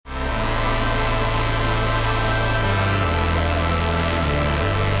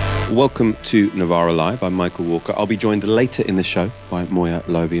Welcome to Novara Live. I'm Michael Walker. I'll be joined later in the show by Moya,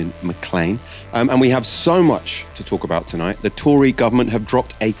 Lothian-Mclean. And we have so much to talk about tonight. The Tory government have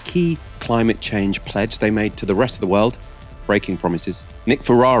dropped a key climate change pledge they made to the rest of the world, breaking promises. Nick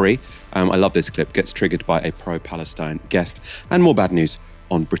Ferrari, I love this clip, gets triggered by a pro-Palestine guest. And more bad news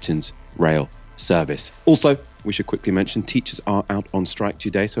on Britain's rail service. Also, we should quickly mention teachers are out on strike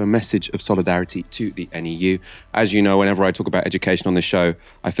today, so a message of solidarity to the NEU. As you know, whenever I talk about education on this show,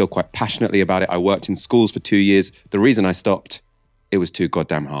 I feel quite passionately about it. I worked in schools for 2 years. The reason I stopped, it was too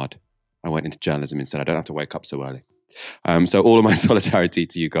goddamn hard. I went into journalism instead. I don't have to wake up so early. So all of my solidarity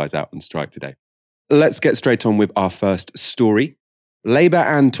to you guys out on strike today. Let's get straight on with our first story. Labour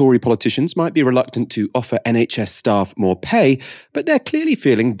and Tory politicians might be reluctant to offer NHS staff more pay, but they're clearly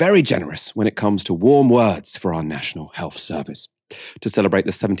feeling very generous when it comes to warm words for our National Health Service. To celebrate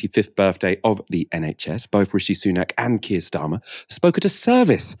the 75th birthday of the NHS, both Rishi Sunak and Keir Starmer spoke at a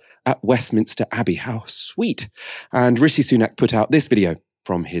service at Westminster Abbey. How sweet. And Rishi Sunak put out this video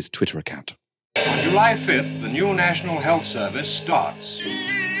from his Twitter account. On July 5th, the new National Health Service starts.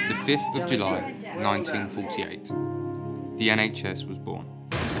 The 5th of July, 1948. The NHS was born.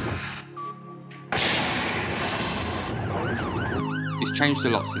 It's changed a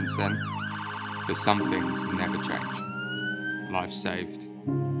lot since then, but some things never change. Life saved,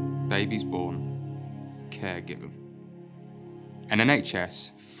 babies born, care given. An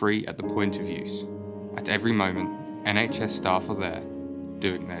NHS free at the point of use. At every moment, NHS staff are there,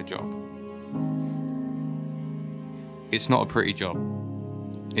 doing their job. It's not a pretty job.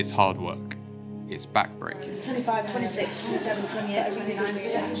 It's hard work. It's backbreaking. 25, 26, 27, 28,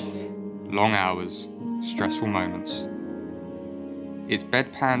 29, long hours, stressful moments. It's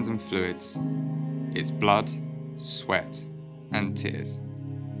bedpans and fluids. It's blood, sweat, and tears.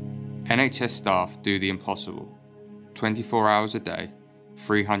 NHS staff do the impossible. 24 hours a day,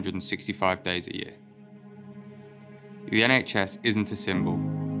 365 days a year. The NHS isn't a symbol,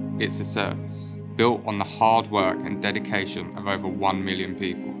 it's a service, built on the hard work and dedication of over 1 million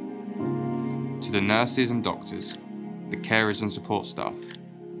people. To the nurses and doctors, the carers and support staff,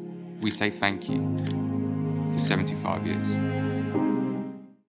 we say thank you for 75 years.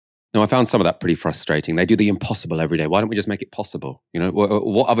 Now, I found some of that pretty frustrating. They do the impossible every day. Why don't we just make it possible? You know,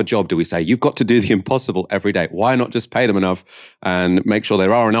 what other job do we say? You've got to do the impossible every day. Why not just pay them enough and make sure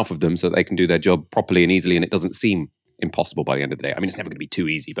there are enough of them so that they can do their job properly and easily and it doesn't seem impossible by the end of the day? I mean, it's never going to be too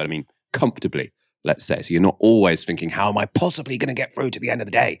easy, but I mean, comfortably, let's say. So you're not always thinking, how am I possibly going to get through to the end of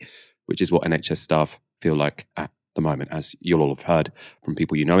the day? Which is what NHS staff feel like at the moment, as you'll all have heard from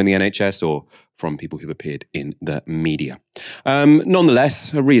people you know in the NHS or from people who've appeared in the media.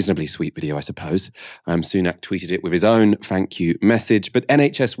 Nonetheless, a reasonably sweet video, I suppose. Sunak tweeted it with his own thank you message, but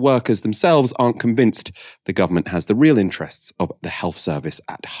NHS workers themselves aren't convinced the government has the real interests of the health service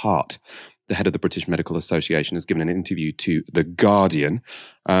at heart. The head of the British Medical Association has given an interview to The Guardian.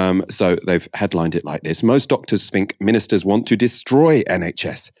 So they've headlined it like this. Most doctors think ministers want to destroy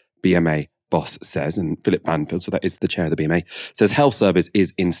NHS. BMA boss says, and Philip Banfield, so that is the chair of the BMA, says health service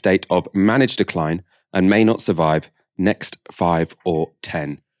is in state of managed decline and may not survive next 5 or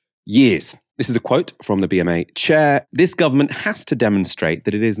 10 years. This is a quote from the BMA chair. This government has to demonstrate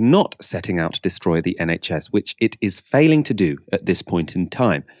that it is not setting out to destroy the NHS, which it is failing to do at this point in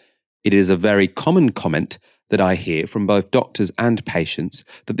time. It is a very common comment that I hear from both doctors and patients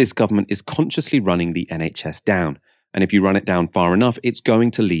that this government is consciously running the NHS down. And if you run it down far enough, it's going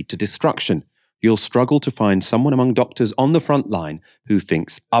to lead to destruction. You'll struggle to find someone among doctors on the front line who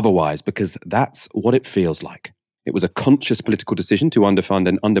thinks otherwise, because that's what it feels like. It was a conscious political decision to underfund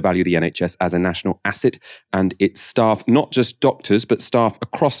and undervalue the NHS as a national asset and its staff, not just doctors, but staff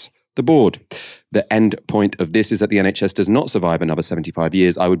across the board. The end point of this is that the NHS does not survive another 75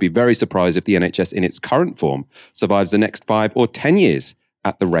 years. I would be very surprised if the NHS in its current form survives the next 5 or 10 years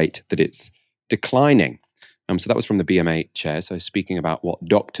at the rate that it's declining. So that was from the BMA chair, so speaking about what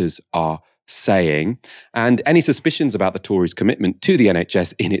doctors are saying. And any suspicions about the Tories' commitment to the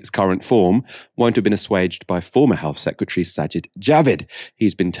NHS in its current form won't have been assuaged by former Health Secretary Sajid Javid.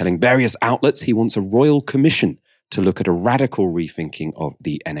 He's been telling various outlets he wants a royal commission to look at a radical rethinking of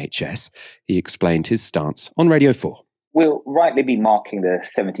the NHS. He explained his stance on Radio 4. We'll rightly be marking the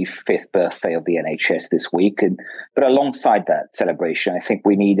 75th birthday of the NHS this week. But alongside that celebration, I think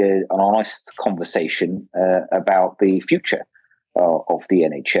we need an honest conversation about the future of the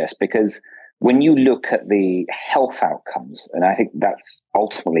NHS. Because when you look at the health outcomes, and I think that's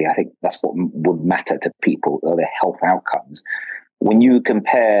ultimately, that's what would matter to people, are the health outcomes. When you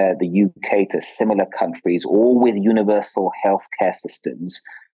compare the UK to similar countries, all with universal healthcare systems,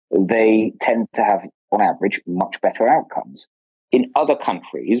 they tend to have, on average, much better outcomes. In other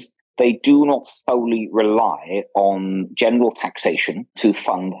countries, they do not solely rely on general taxation to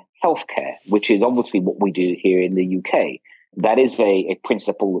fund healthcare, which is obviously what we do here in the UK. That is a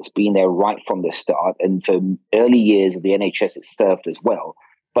principle that's been there right from the start. And for early years of the NHS, it served as well.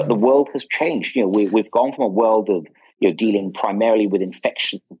 But the world has changed. We've gone from a world of dealing primarily with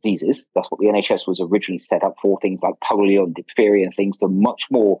infectious diseases. That's what the NHS was originally set up for, things like polio and diphtheria and things, to much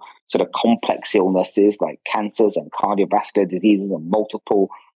more sort of complex illnesses like cancers and cardiovascular diseases and multiple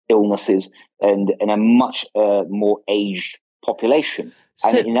illnesses, and a much more aged population.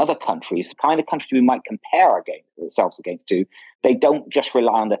 And in other countries, the kind of countries we might compare ourselves against to, they don't just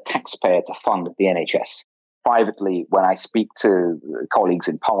rely on the taxpayer to fund the NHS. Privately, when I speak to colleagues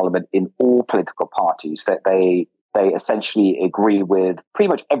in Parliament in all political parties, that they essentially agree with pretty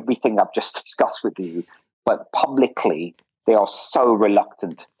much everything I've just discussed with you, but publicly they are so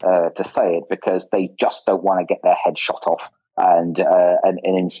reluctant to say it because they just don't want to get their head shot off. And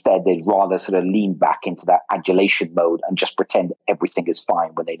instead, they'd rather sort of lean back into that adulation mode and just pretend everything is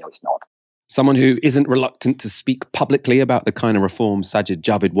fine when they know it's not. Someone who isn't reluctant to speak publicly about the kind of reform Sajid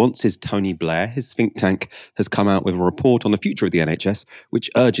Javid wants is Tony Blair. His think tank has come out with a report on the future of the NHS, which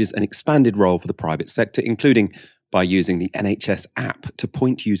urges an expanded role for the private sector, including by using the NHS app to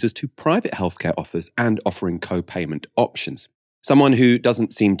point users to private healthcare offers and offering co-payment options. Someone who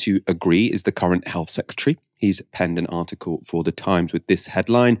doesn't seem to agree is the current Health Secretary. He's penned an article for The Times with this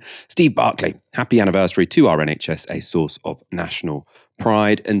headline: Steve Barclay, happy anniversary to our NHS, a source of national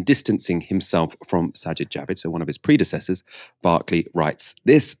pride, and distancing himself from Sajid Javid, so one of his predecessors. Barclay writes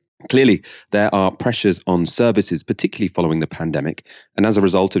this: clearly, there are pressures on services, particularly following the pandemic, and as a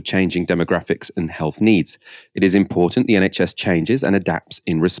result of changing demographics and health needs. It is important the NHS changes and adapts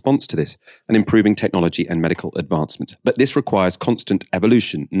in response to this, and improving technology and medical advancements. But this requires constant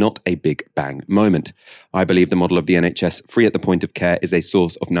evolution, not a big bang moment. I believe the model of the NHS, free at the point of care, is a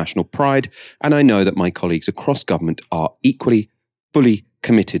source of national pride, and I know that my colleagues across government are equally, fully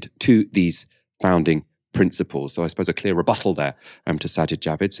committed to these founding principles. So I suppose a clear rebuttal there to Sajid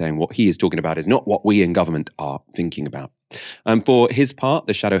Javid, saying what he is talking about is not what we in government are thinking about. For his part,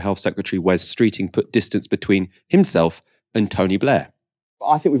 the Shadow Health Secretary, Wes Streeting, put distance between himself and Tony Blair.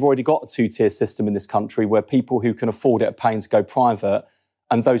 I think we've already got a two-tier system in this country where people who can afford it are paying to go private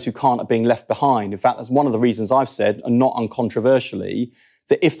and those who can't are being left behind. In fact, that's one of the reasons I've said, and not uncontroversially,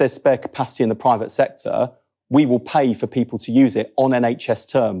 that if there's spare capacity in the private sector, we will pay for people to use it on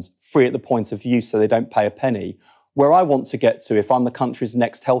NHS terms, free at the point of use so they don't pay a penny. Where I want to get to, if I'm the country's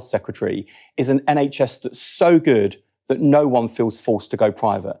next health secretary, is an NHS that's so good that no one feels forced to go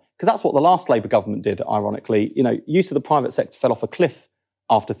private. Because that's what the last Labour government did, ironically. Use of the private sector fell off a cliff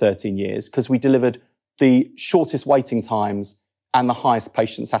after 13 years because we delivered the shortest waiting times and the highest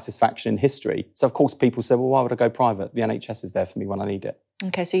patient satisfaction in history. So, of course, people say, well, why would I go private? The NHS is there for me when I need it.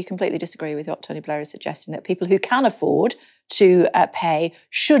 Okay, so you completely disagree with what Tony Blair is suggesting, that people who can afford to pay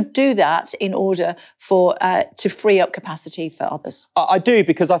should do that in order to free up capacity for others? I do,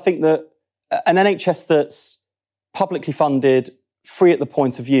 because I think that an NHS that's publicly funded, free at the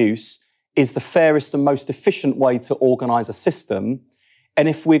point of use, is the fairest and most efficient way to organise a system. And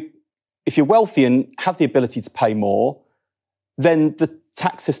if you're wealthy and have the ability to pay more, then the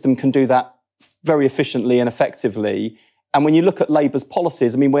tax system can do that very efficiently and effectively. And when you look at Labour's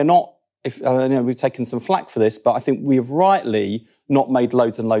policies, I mean, we've taken some flack for this, but I think we have rightly not made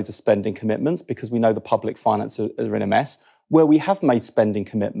loads and loads of spending commitments because we know the public finances are in a mess. Where we have made spending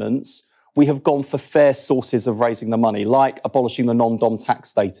commitments, we have gone for fair sources of raising the money, like abolishing the non-dom tax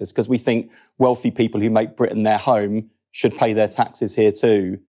status, because we think wealthy people who make Britain their home should pay their taxes here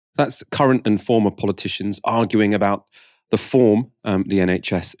too. That's current and former politicians arguing about the form the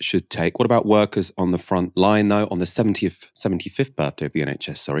NHS should take. What about workers on the front line, though? On the 75th birthday of the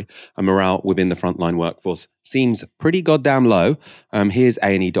NHS, morale within the frontline workforce seems pretty goddamn low. Here's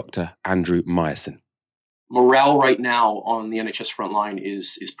A&E Dr. Andrew Myerson. Morale right now on the NHS frontline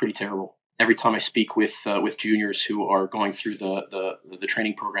is pretty terrible. Every time I speak with juniors who are going through the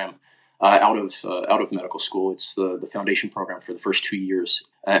training program out of medical school, it's the foundation program for the first 2 years.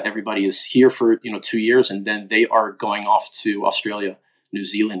 Everybody is here for 2 years, and then they are going off to Australia, New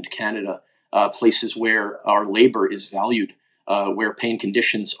Zealand, Canada, places where our labor is valued, where paying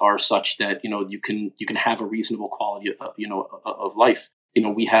conditions are such that you can have a reasonable quality of life.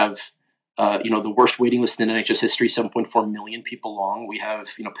 We have the worst waiting list in NHS history, 7.4 million people long. We have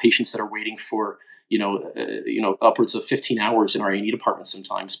patients that are waiting for upwards of 15 hours in our A&E department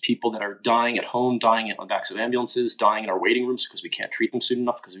sometimes. People that are dying at home, dying on backs of ambulances, dying in our waiting rooms because we can't treat them soon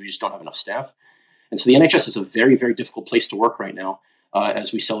enough because we just don't have enough staff. And so the NHS is a very, very difficult place to work right now.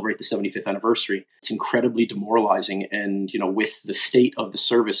 as we celebrate the 75th anniversary. It's incredibly demoralizing. And, with the state of the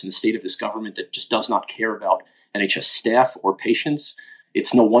service and the state of this government that just does not care about NHS staff or patients,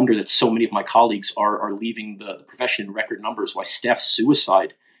 it's no wonder that so many of my colleagues are leaving the profession in record numbers. Why staff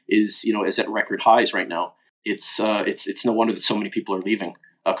suicide is at record highs right now. It's no wonder that so many people are leaving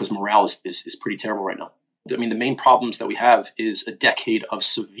because morale is pretty terrible right now. I mean, the main problems that we have is a decade of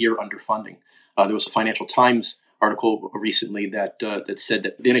severe underfunding. There was a Financial Times article recently that said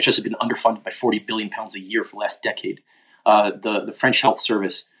that the NHS had been underfunded by £40 billion a year for the last decade. The French Health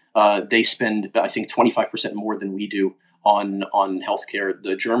Service, they spend, I think, 25% more than we do on healthcare.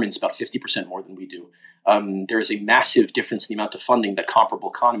 The Germans about 50% more than we do. There is a massive difference in the amount of funding that comparable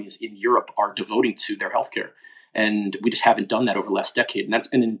economies in Europe are devoting to their healthcare. And we just haven't done that over the last decade. And that's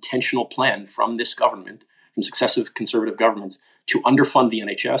been an intentional plan from this government, from successive conservative governments, to underfund the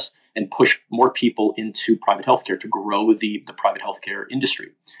NHS and push more people into private healthcare to grow the private healthcare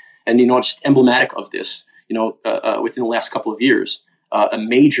industry. And, just emblematic of this, within the last couple of years, a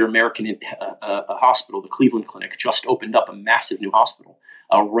major American hospital, the Cleveland Clinic, just opened up a massive new hospital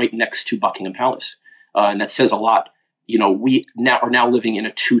right next to Buckingham Palace. And that says a lot. We are now living in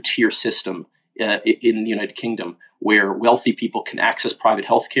a two-tier system in the United Kingdom where wealthy people can access private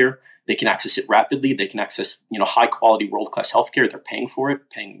healthcare. They can access it rapidly. They can access, high-quality, world-class healthcare. They're paying for it,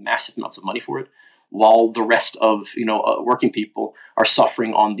 paying massive amounts of money for it, while the rest of, working people are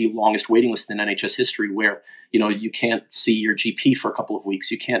suffering on the longest waiting list in NHS history, where, you can't see your GP for a couple of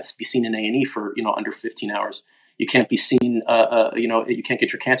weeks. You can't be seen in A&E for, under 15 hours. You can't be seen, you can't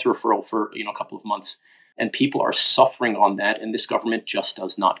get your cancer referral for, a couple of months. And people are suffering on that, and this government just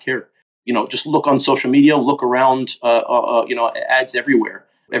does not care. Just look on social media, look around, ads everywhere.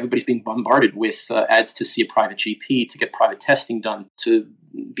 Everybody's being bombarded with ads to see a private GP, to get private testing done, to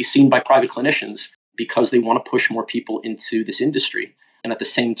be seen by private clinicians, because they want to push more people into this industry. And at the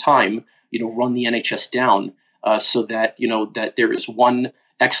same time, run the NHS down so that, that there is one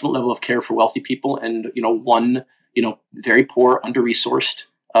excellent level of care for wealthy people and, one, very poor, under-resourced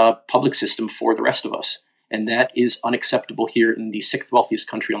public system for the rest of us. And that is unacceptable here in the sixth wealthiest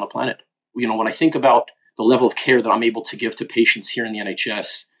country on the planet. When I think about the level of care that I'm able to give to patients here in the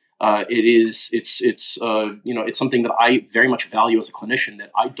NHS, it's something that I very much value as a clinician,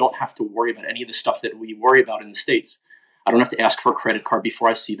 that I don't have to worry about any of the stuff that we worry about in the States. I don't have to ask for a credit card before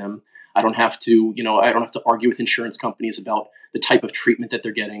I see them. I don't have to argue with insurance companies about the type of treatment that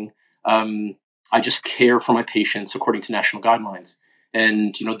they're getting. I just care for my patients according to national guidelines.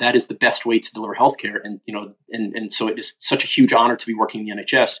 And, that is the best way to deliver healthcare. And so it is such a huge honor to be working in the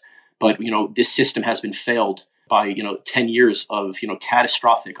NHS. But, this system has been failed by, 10 years of,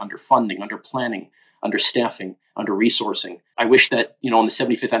 catastrophic underfunding, underplanning, understaffing, under-resourcing. I wish that, on the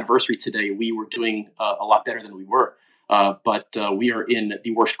 75th anniversary today, we were doing a lot better than we were. But we are in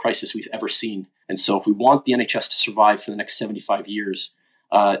the worst crisis we've ever seen. And so if we want the NHS to survive for the next 75 years,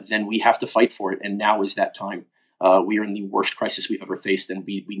 then we have to fight for it. And now is that time. We are in the worst crisis we've ever faced, and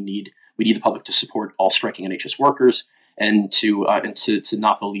we need the public to support all striking NHS workers and to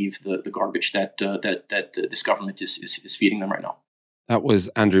not believe the garbage that this government is feeding them right now. That was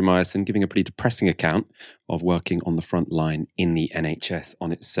Andrew Myerson giving a pretty depressing account of working on the front line in the NHS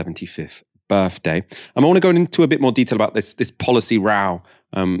on its 75th birthday. I want to go into a bit more detail about this policy row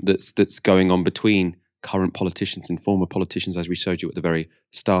that's going on between current politicians and former politicians, as we showed you at the very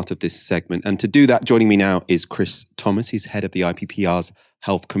start of this segment. And to do that, joining me now is Chris Thomas. He's head of the IPPR's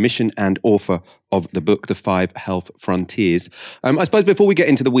Health Commission and author of the book, The Five Health Frontiers. I suppose before we get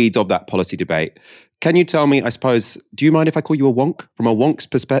into the weeds of that policy debate, can you tell me, do you mind if I call you a wonk? From a wonk's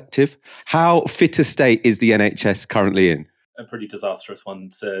perspective, how fit a state is the NHS currently in? A pretty disastrous one,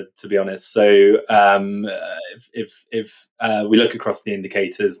 to be honest. So if we look across the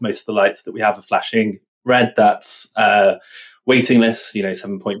indicators, most of the lights that we have are flashing red. That's waiting lists,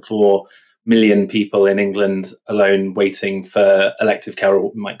 7.4 million people in England alone waiting for elective care, or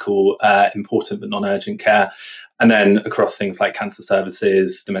what we might call important but non-urgent care. And then across things like cancer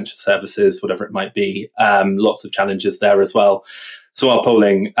services, dementia services, whatever it might be, lots of challenges there as well. So our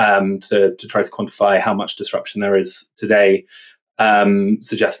polling to try to quantify how much disruption there is today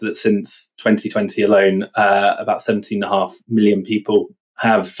suggested that since 2020 alone, about 17.5 million people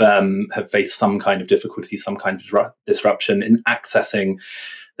have faced some kind of difficulty, some kind of disruption in accessing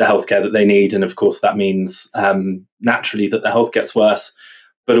the healthcare that they need. And of course, that means naturally that their health gets worse,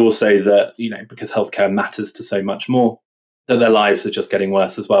 but also that, because healthcare matters to so much more, that their lives are just getting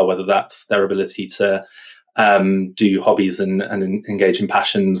worse as well, whether that's their ability to do hobbies and engage in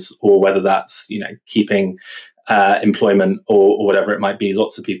passions, or whether that's, keeping employment or whatever it might be.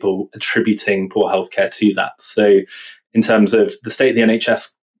 Lots of people attributing poor healthcare to that. So in terms of the state of the NHS,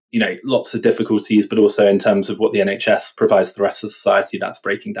 lots of difficulties, but also in terms of what the NHS provides to the rest of society, that's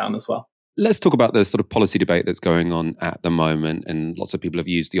breaking down as well. Let's talk about the sort of policy debate that's going on at the moment. And lots of people have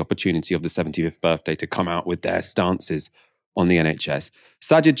used the opportunity of the 75th birthday to come out with their stances on the NHS.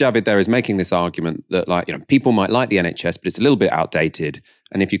 Sajid Javid there is making this argument that, people might like the NHS, but it's a little bit outdated.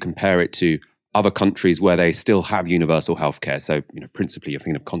 And if you compare it to other countries where they still have universal healthcare, so, principally you're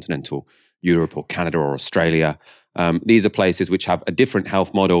thinking of continental Europe or Canada or Australia, these are places which have a different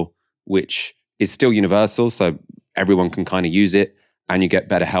health model, which is still universal, so everyone can kind of use it, and you get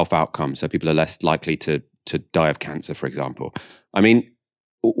better health outcomes, so people are less likely to die of cancer, for example. I mean,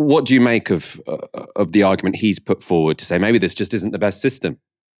 what do you make of the argument he's put forward to say maybe this just isn't the best system?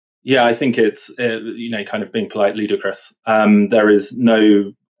 Yeah, I think it's kind of being polite, ludicrous. There is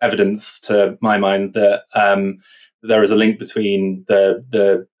no evidence, to my mind, that there is a link between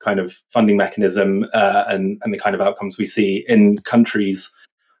the kind of funding mechanism and the kind of outcomes we see in countries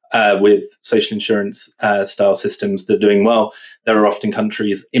with social insurance style systems that are doing well. There are often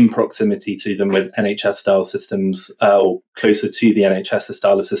countries in proximity to them with NHS style systems or closer to the NHS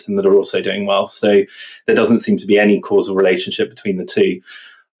style of system that are also doing well. So there doesn't seem to be any causal relationship between the two.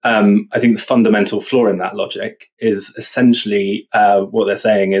 I think the fundamental flaw in that logic is essentially what they're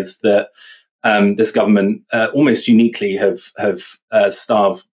saying is that this government almost uniquely have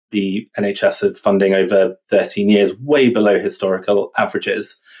starved the NHS of funding over 13 years, way below historical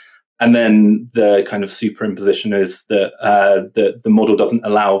averages. And then the kind of superimposition is that the model doesn't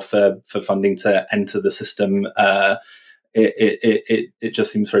allow for funding to enter the system. It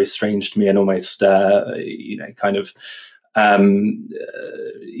just seems very strange to me and almost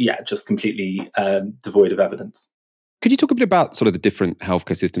just completely devoid of evidence. Could you talk a bit about sort of the different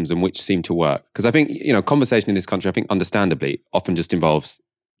healthcare systems and which seem to work? Because I think, conversation in this country, I think understandably, often just involves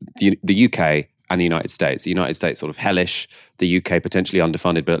the UK and the United States. The United States sort of hellish, the UK potentially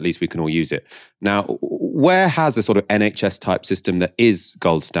underfunded, but at least we can all use it. Now, where has a sort of NHS type system that is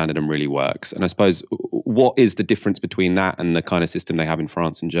gold standard and really works? And I suppose, what is the difference between that and the kind of system they have in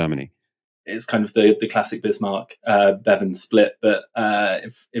France and Germany? It's kind of the classic Bismarck Bevan split, but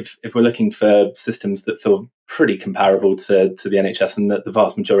if we're looking for systems that feel pretty comparable to the NHS and that the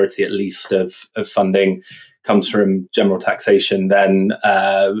vast majority, at least, of funding comes from general taxation, then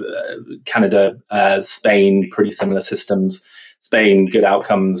Canada, Spain, pretty similar systems. Spain, good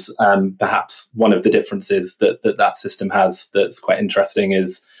outcomes. Perhaps one of the differences that system has that's quite interesting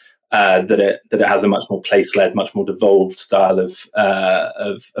is that it has a much more place-led, much more devolved style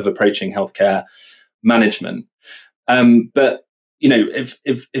of approaching healthcare management. But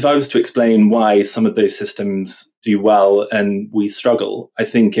if I was to explain why some of those systems do well and we struggle, I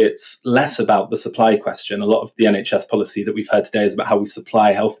think it's less about the supply question. A lot of the NHS policy that we've heard today is about how we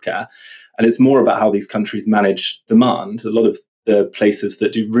supply healthcare, and it's more about how these countries manage demand. A lot of the places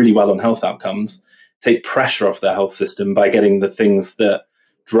that do really well on health outcomes take pressure off their health system by getting the things that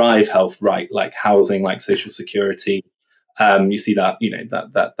drive health right, like housing, like social security. You see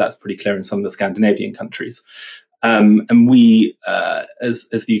that, that's pretty clear in some of the Scandinavian countries. And we, as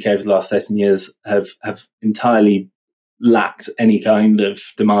the UK over the last 13 years, have entirely lacked any kind of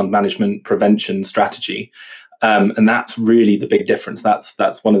demand management prevention strategy. And that's really the big difference.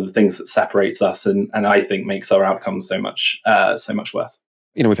 That's one of the things that separates us and I think makes our outcomes so much worse.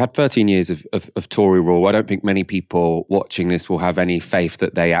 We've had 13 years of Tory rule. I don't think many people watching this will have any faith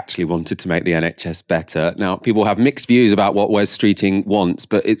that they actually wanted to make the NHS better. Now, people have mixed views about what Wes Streeting wants,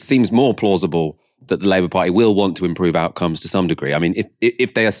 but it seems more plausible that the Labour Party will want to improve outcomes to some degree. I mean,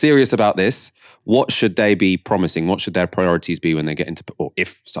 if they are serious about this, what should they be promising? What should their priorities be when they get into,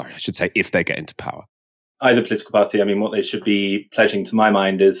 if they get into power? Either political party, what they should be pledging, to my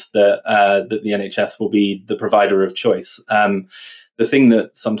mind, is that the NHS will be the provider of choice. The thing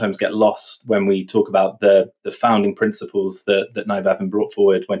that sometimes get lost when we talk about the founding principles that Naib Evan brought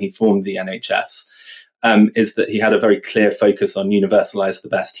forward when he formed the NHS is that he had a very clear focus on universalise the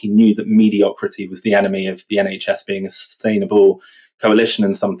best. He knew that mediocrity was the enemy of the NHS being a sustainable coalition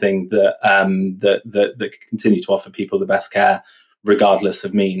and something that could continue to offer people the best care regardless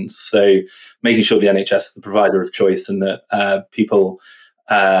of means. So making sure the NHS is the provider of choice and that people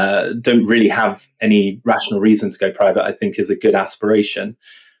don't really have any rational reason to go private, I think is a good aspiration.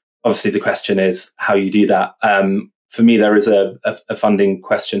 Obviously, the question is how you do that. For me, there is a funding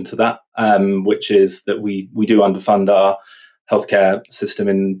question to that, which is that we do underfund our healthcare system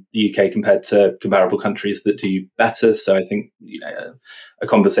in the UK compared to comparable countries that do better. So I think a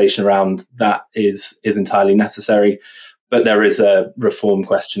conversation around that is entirely necessary. But there is a reform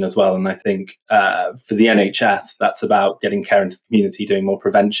question as well. And I think for the NHS, that's about getting care into the community, doing more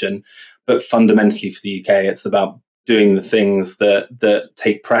prevention. But fundamentally for the UK, it's about doing the things that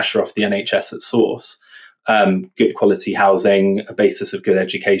take pressure off the NHS at source. Good quality housing, a basis of good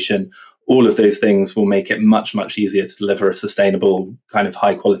education, all of those things will make it much, much easier to deliver a sustainable, kind of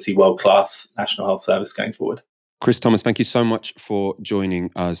high quality, world-class National Health Service going forward. Chris Thomas, thank you so much for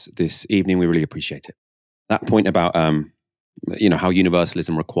joining us this evening. We really appreciate it. That point about how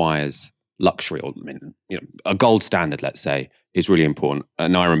universalism requires luxury, or a gold standard, let's say, is really important.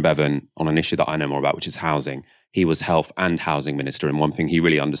 Nyron Bevan, on an issue that I know more about, which is housing, he was health and housing minister, and one thing he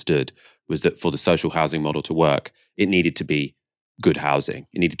really understood was that for the social housing model to work, it needed to be good housing.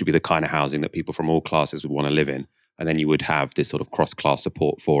 It needed to be the kind of housing that people from all classes would want to live in, and then you would have this sort of cross-class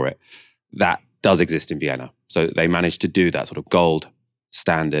support for it. That does exist in Vienna. So they managed to do that sort of gold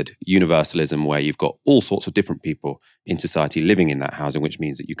standard universalism where you've got all sorts of different people in society living in that housing, which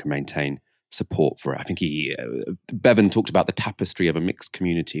means that you can maintain support for it. I think Bevan talked about the tapestry of a mixed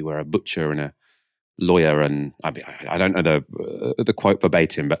community where a butcher and a lawyer, and I don't know the quote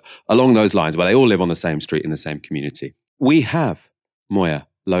verbatim, but along those lines, where they all live on the same street in the same community. We have Moya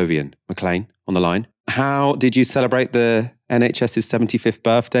Lothian-Mclean on the line. How did you celebrate the NHS's 75th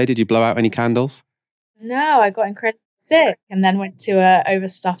birthday? Did you blow out any candles? No, I got incredibly sick and then went to a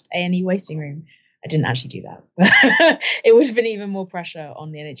overstuffed A&E waiting room. I didn't actually do that. It would have been even more pressure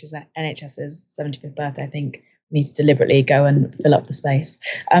on the NHS's 75th birthday. I think we need to deliberately go and fill up the space.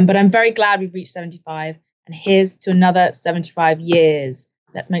 But I'm very glad we've reached 75. And here's to another 75 years.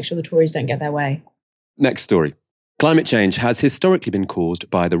 Let's make sure the Tories don't get their way. Next story. Climate change has historically been caused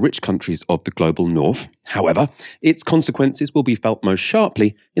by the rich countries of the global north. However, its consequences will be felt most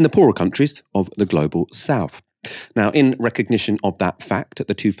sharply in the poorer countries of the global south. Now, in recognition of that fact, at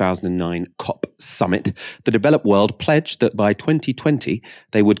the 2009 COP summit, the developed world pledged that by 2020,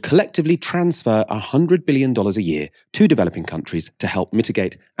 they would collectively transfer $100 billion a year to developing countries to help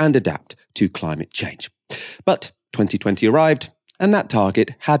mitigate and adapt to climate change. But 2020 arrived, and that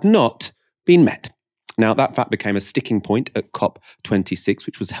target had not been met. Now, that fact became a sticking point at COP26,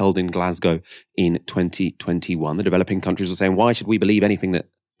 which was held in Glasgow in 2021. The developing countries were saying, why should we believe anything that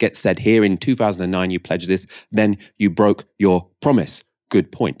gets said here? In 2009, you pledged this, then you broke your promise.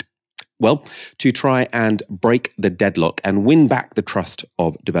 Good point. Well, to try and break the deadlock and win back the trust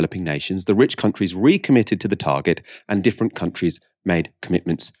of developing nations, the rich countries recommitted to the target and different countries made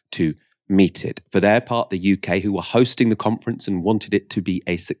commitments to meet it. For their part, the UK, who were hosting the conference and wanted it to be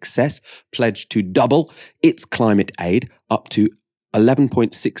a success, pledged to double its climate aid up to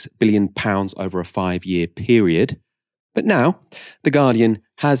 £11.6 billion over a 5-year period. But now, The Guardian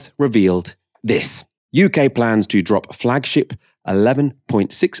has revealed this. UK plans to drop a flagship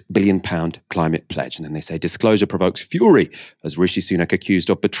 £11.6 billion climate pledge. And then they say disclosure provokes fury as Rishi Sunak accused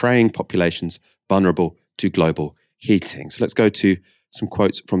of betraying populations vulnerable to global heating. So let's go to some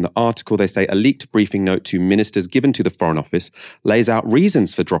quotes from the article. They say a leaked briefing note to ministers given to the Foreign Office lays out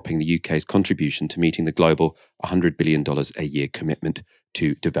reasons for dropping the UK's contribution to meeting the global $100 billion a year commitment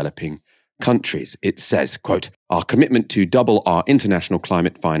to developing countries. It says, quote, our commitment to double our international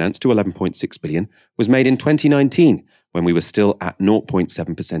climate finance to 11.6 billion was made in 2019 when we were still at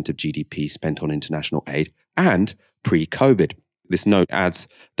 0.7% of GDP spent on international aid and pre-COVID. This note adds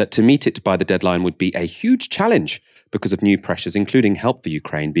that to meet it by the deadline would be a huge challenge because of new pressures, including help for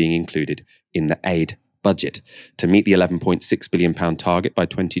Ukraine being included in the aid budget. To meet the £11.6 billion target by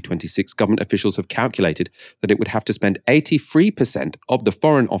 2026, government officials have calculated that it would have to spend 83% of the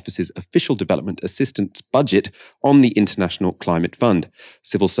Foreign Office's official development assistance budget on the International Climate Fund.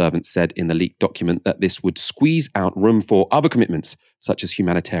 Civil servants said in the leaked document that this would squeeze out room for other commitments, such as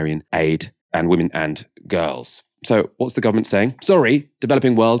humanitarian aid and women and girls. So what's the government saying? Sorry,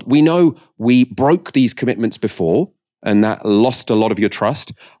 developing world, we know we broke these commitments before and that lost a lot of your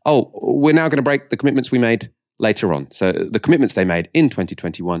trust. Oh, we're now going to break the commitments we made later on. So the commitments they made in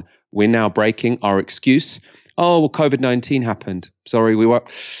 2021, we're now breaking. Our excuse, oh, well, COVID-19 happened. Sorry,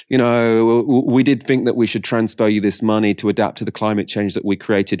 we did think that we should transfer you this money to adapt to the climate change that we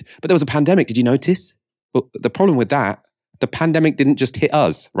created. But there was a pandemic, did you notice? Well, the problem with that, the pandemic didn't just hit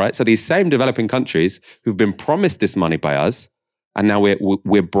us, right? So these same developing countries who've been promised this money by us, and now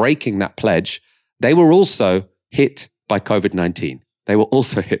we're breaking that pledge, they were also hit by COVID-19. They were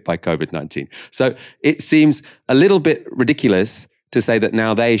also hit by COVID-19. So it seems a little bit ridiculous to say that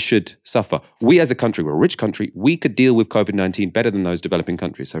now they should suffer. We as a country, we're a rich country, we could deal with COVID-19 better than those developing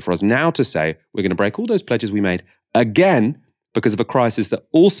countries. So for us now to say we're going to break all those pledges we made again because of a crisis that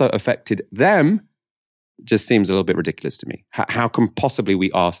also affected them just seems a little bit ridiculous to me. How can possibly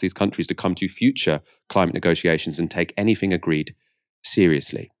we ask these countries to come to future climate negotiations and take anything agreed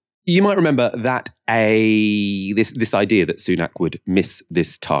seriously? You might remember that this idea that Sunak would miss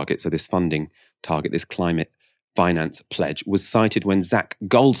this target, so this funding target, this climate finance pledge was cited when Zach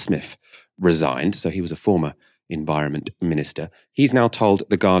Goldsmith resigned. So he was a former Environment Minister. He's now told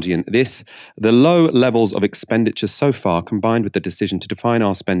The Guardian this: the low levels of expenditure so far, combined with the decision to define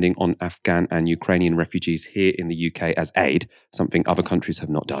our spending on Afghan and Ukrainian refugees here in the UK as aid, something other countries have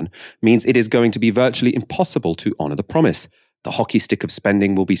not done, means it is going to be virtually impossible to honour the promise. The hockey stick of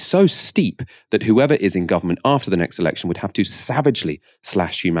spending will be so steep that whoever is in government after the next election would have to savagely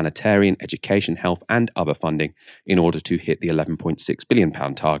slash humanitarian, education, health and other funding in order to hit the £11.6 billion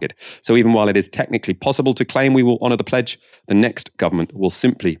target. So even while it is technically possible to claim we will honour the pledge, the next government will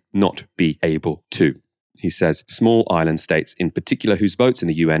simply not be able to. He says small island states, in particular whose votes in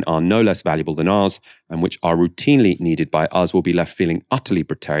the UN are no less valuable than ours and which are routinely needed by us, will be left feeling utterly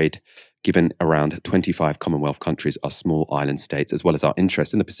betrayed, given around 25 Commonwealth countries are small island states, as well as our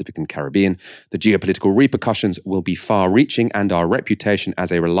interest in the Pacific and Caribbean. The geopolitical repercussions will be far-reaching and our reputation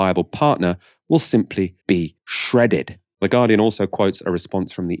as a reliable partner will simply be shredded. The Guardian also quotes a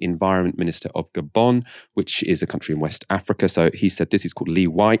response from the Environment Minister of Gabon, which is a country in West Africa. So he said, this is called Lee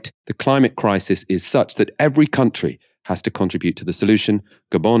White. The climate crisis is such that every country has to contribute to the solution.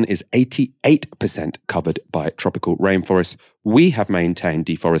 Gabon is 88% covered by tropical rainforests. We have maintained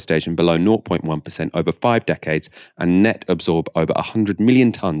deforestation below 0.1% over 5 decades and net absorb over 100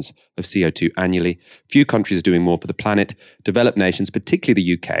 million tons of CO2 annually. Few countries are doing more for the planet. Developed nations, particularly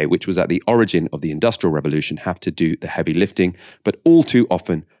the UK, which was at the origin of the Industrial Revolution, have to do the heavy lifting. But all too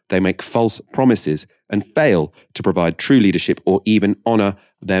often, they make false promises and fail to provide true leadership or even honour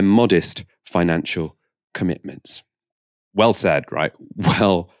their modest financial commitments. Well said, right?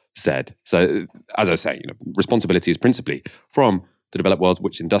 Well said. So, as I was saying, responsibility is principally from the developed world,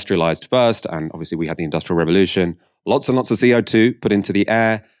 which industrialized first, and obviously we had the Industrial Revolution. Lots and lots of CO2 put into the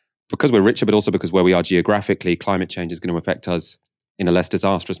air because we're richer, but also because where we are geographically, climate change is going to affect us in a less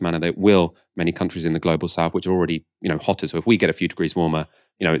disastrous manner than it will many countries in the global south, which are already, hotter. So if we get a few degrees warmer,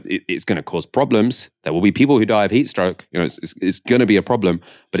 it's going to cause problems. There will be people who die of heat stroke. It's going to be a problem,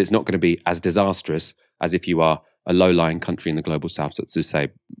 but it's not going to be as disastrous as if you are a low-lying country in the global south, so to say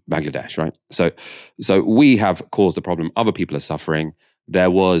Bangladesh, right? So we have caused the problem. Other people are suffering.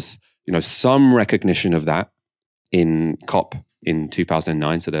 There was, some recognition of that in COP in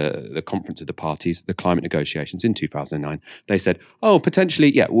 2009, so the Conference of the Parties, the climate negotiations in 2009. They said,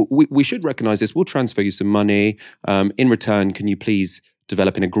 potentially, we should recognize this. We'll transfer you some money. In return, can you please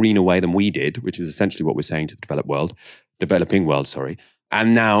develop in a greener way than we did, which is essentially what we're saying to the developing world.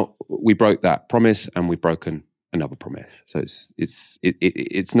 And now we broke that promise and we've broken another promise. So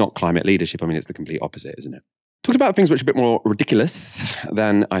it's not climate leadership. I mean, it's the complete opposite, isn't it? Talked about things which are a bit more ridiculous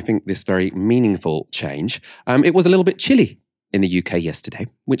than I think this very meaningful change. It was a little bit chilly in the UK yesterday,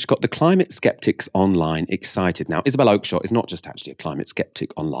 which got the climate skeptics online excited. Now, Isabel Oakeshott is not just actually a climate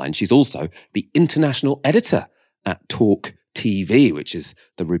skeptic online. She's also the international editor at Talk TV, which is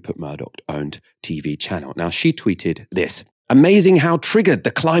the Rupert Murdoch-owned TV channel. Now, she tweeted this: amazing how triggered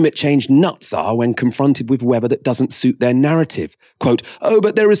the climate change nuts are when confronted with weather that doesn't suit their narrative. Quote,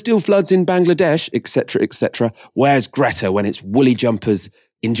 but there are still floods in Bangladesh, etc., etc. Where's Greta when it's woolly jumpers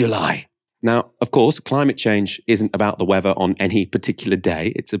in July? Now, of course, climate change isn't about the weather on any particular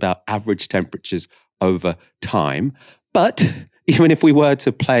day. It's about average temperatures over time. But even if we were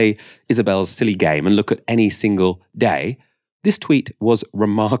to play Isabel's silly game and look at any single day, this tweet was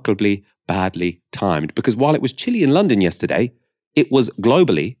remarkably badly timed, because while it was chilly in London yesterday, it was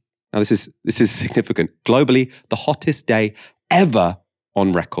globally, now this is significant, globally the hottest day ever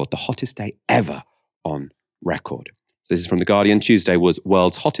on record, the hottest day ever on record. This is from The Guardian. Tuesday was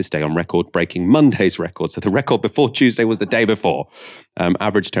world's hottest day on record, breaking Monday's record. So the record before Tuesday was the day before.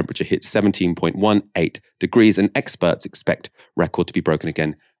 Average temperature hit 17.18 degrees, and experts expect record to be broken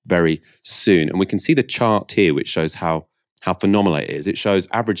again very soon. And we can see the chart here, which shows how phenomenal it is. It shows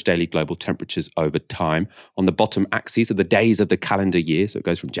average daily global temperatures over time. On the bottom axis are the days of the calendar year. So it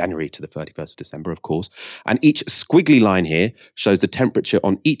goes from January to the 31st of December, of course. And each squiggly line here shows the temperature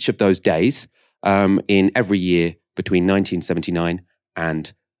on each of those days in every year between 1979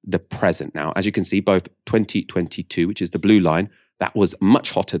 and the present. Now, as you can see, both 2022, which is the blue line, that was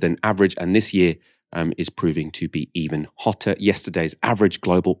much hotter than average. And this year is proving to be even hotter. Yesterday's average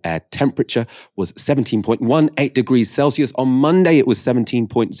global air temperature was 17.18 degrees Celsius. On Monday, it was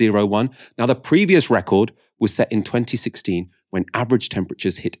 17.01. Now, the previous record was set in 2016 when average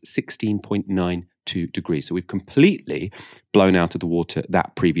temperatures hit 16.92 degrees. So we've completely blown out of the water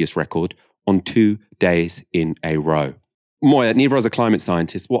that previous record on 2 days in a row. Moya, neither as a climate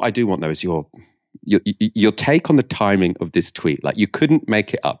scientist, what I do want though is your take on the timing of this tweet. Like, you couldn't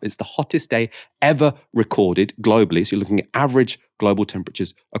make it up. It's the hottest day ever recorded globally. So you're looking at average global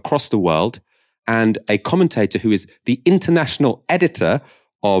temperatures across the world. And a commentator who is the international editor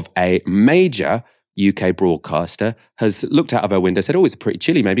of a major UK broadcaster has looked out of her window and said, oh, it's pretty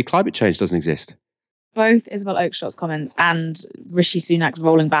chilly. Maybe climate change doesn't exist. Both Isabel Oakeshott's comments and Rishi Sunak's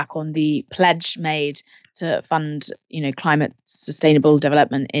rolling back on the pledge made to fund, climate sustainable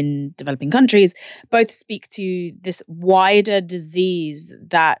development in developing countries, both speak to this wider disease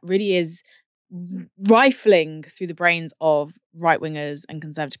that really is rifling through the brains of right-wingers and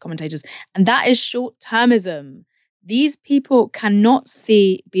conservative commentators. And that is short-termism. These people cannot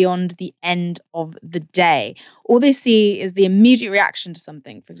see beyond the end of the day. All they see is the immediate reaction to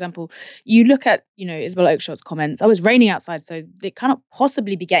something. For example, you look at, Isabel Oakeshott's comments. Oh, it's raining outside, so they cannot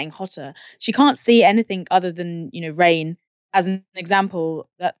possibly be getting hotter. She can't see anything other than, rain as an example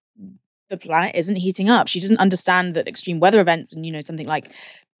that the planet isn't heating up. She doesn't understand that extreme weather events and, something like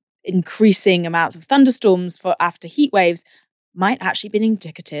increasing amounts of thunderstorms for after heat waves might actually be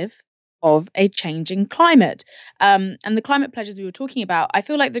indicative of a changing climate. And the climate pledges we were talking about, I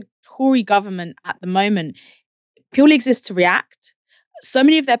feel like the Tory government at the moment purely exists to react. So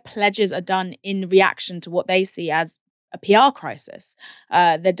many of their pledges are done in reaction to what they see as a PR crisis.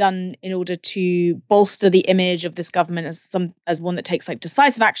 They're done in order to bolster the image of this government as one that takes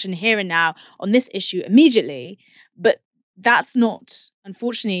decisive action here and now on this issue immediately. But that's not,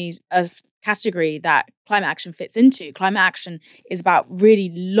 unfortunately, a category that climate action fits into. Climate action is about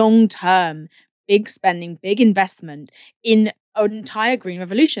really long-term, big spending, big investment in an entire green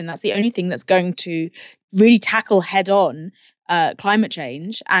revolution. That's the only thing that's going to really tackle head-on climate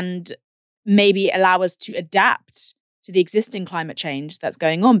change and maybe allow us to adapt to the existing climate change that's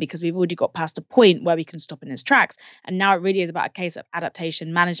going on, because we've already got past a point where we can stop in its tracks. And now it really is about a case of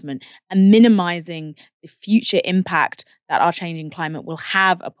adaptation management and minimizing the future impact that our changing climate will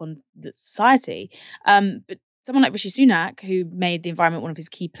have upon the society. But someone like Rishi Sunak, who made the environment one of his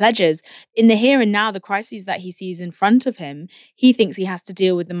key pledges, in the here and now, the crises that he sees in front of him, he thinks he has to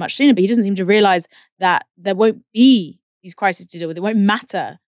deal with them much sooner, but he doesn't seem to realize that there won't be these crises to deal with. It won't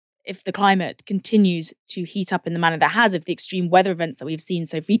matter if the climate continues to heat up in the manner that has, if the extreme weather events that we've seen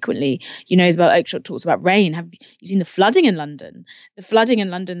so frequently, Isabel Oakeshott talks about rain. Have you seen the flooding in London? The flooding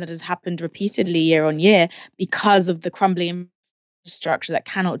in London that has happened repeatedly year on year because of the crumbling infrastructure that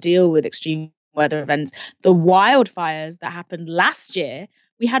cannot deal with extreme weather events. The wildfires that happened last year,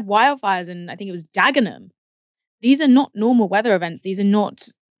 we had wildfires in, I think it was Dagenham. These are not normal weather events. These are not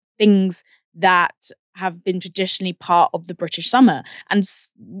things that have been traditionally part of the British summer. And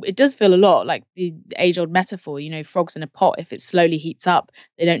it does feel a lot like the age-old metaphor, frogs in a pot, if it slowly heats up,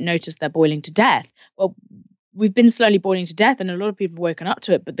 they don't notice they're boiling to death. Well, we've been slowly boiling to death and a lot of people have woken up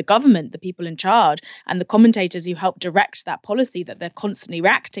to it, but the government, the people in charge, and the commentators who help direct that policy that they're constantly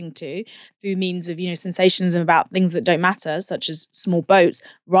reacting to through means of, sensationalism about things that don't matter, such as small boats,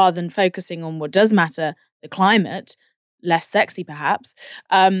 rather than focusing on what does matter, the climate, less sexy perhaps,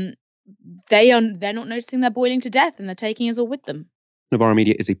 they're not noticing they're boiling to death and they're taking us all with them. Novara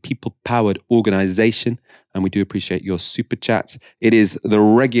Media is a people-powered organisation and we do appreciate your super chats. It is the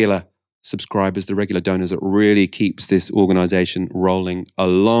regular subscribers, the regular donors that really keeps this organisation rolling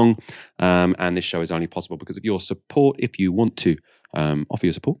along. And this show is only possible because of your support. If you want to offer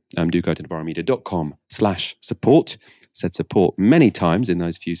your support, do go to novaramedia.com/support. Said support many times in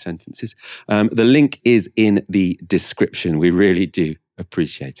those few sentences. The link is in the description. We really do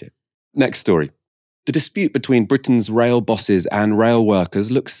appreciate it. Next story. The dispute between Britain's rail bosses and rail workers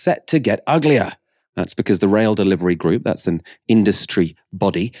looks set to get uglier. That's because the Rail Delivery Group, that's an industry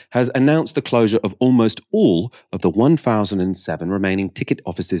body, has announced the closure of almost all of the 1,007 remaining ticket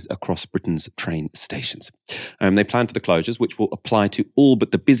offices across Britain's train stations. They plan for the closures, which will apply to all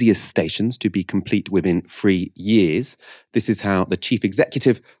but the busiest stations, to be complete within 3 years. This is how the chief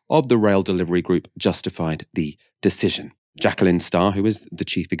executive of the Rail Delivery Group justified the decision. Jacqueline Starr, who is the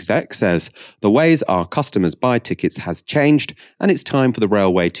chief exec, says, "The ways our customers buy tickets has changed and it's time for the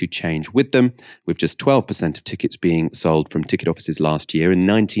railway to change with them. With just 12% of tickets being sold from ticket offices last year and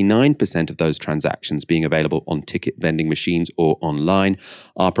 99% of those transactions being available on ticket vending machines or online,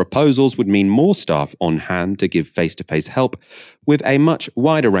 our proposals would mean more staff on hand to give face-to-face help with a much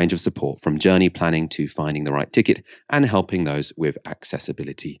wider range of support, from journey planning to finding the right ticket and helping those with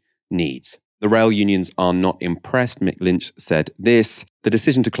accessibility needs." The rail unions are not impressed. Mick Lynch said this: The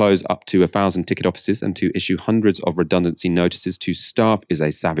decision to close up to 1,000 ticket offices and to issue hundreds of redundancy notices to staff is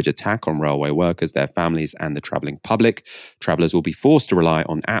a savage attack on railway workers, their families and the travelling public. Travellers will be forced to rely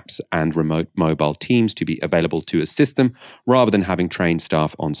on apps and remote mobile teams to be available to assist them, rather than having trained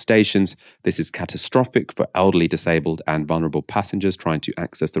staff on stations. This is catastrophic for elderly, disabled and vulnerable passengers trying to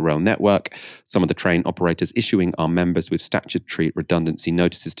access the rail network. Some of the train operators issuing our members with statutory redundancy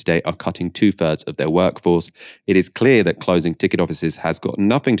notices today are cutting 2/3 of their workforce. It is clear that closing ticket offices has got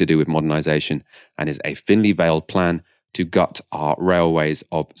nothing to do with modernisation and is a thinly veiled plan to gut our railways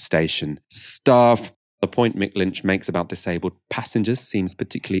of station staff. The point Mick Lynch makes about disabled passengers seems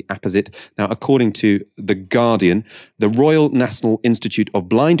particularly apposite. Now, according to The Guardian, the Royal National Institute of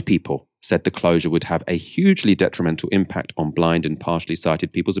Blind People said the closure would have a hugely detrimental impact on blind and partially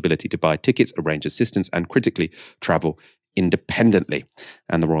sighted people's ability to buy tickets, arrange assistance, and critically travel independently.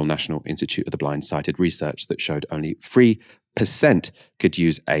 And the Royal National Institute of the Blind cited research that showed only 3% could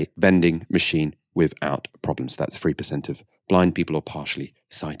use a vending machine without problems. That's 3% of blind people or partially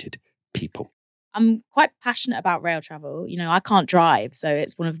sighted people. I'm quite passionate about rail travel. You know, I can't drive, so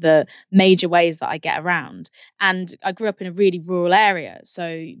it's one of the major ways that I get around. And I grew up in a really rural area,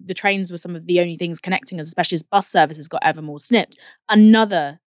 so the trains were some of the only things connecting us, especially as bus services got ever more snipped.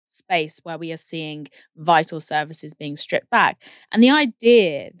 Another space where we are seeing vital services being stripped back. And the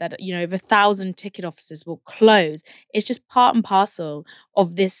idea that, you know, over 1,000 ticket offices will close is just part and parcel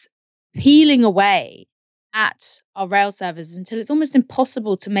of this peeling away at our rail services until it's almost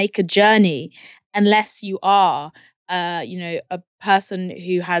impossible to make a journey unless you are, a person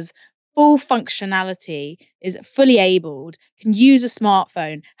who has full functionality, is fully abled, can use a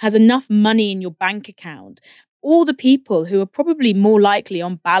smartphone, has enough money in your bank account. All the people who are probably more likely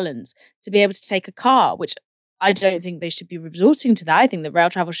on balance to be able to take a car, which I don't think they should be resorting to that. I think that rail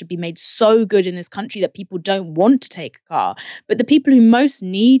travel should be made so good in this country that people don't want to take a car. But the people who most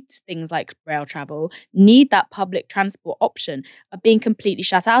need things like rail travel, need that public transport option, are being completely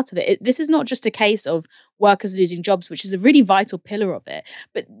shut out of it. This is not just a case of workers losing jobs, which is a really vital pillar of it,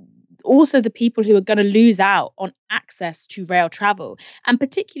 but also the people who are going to lose out on access to rail travel, and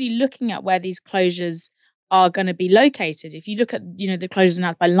particularly looking at where these closures are going to be located. If you look at, the closures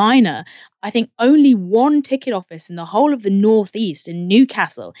announced by Liner, I think only one ticket office in the whole of the Northeast in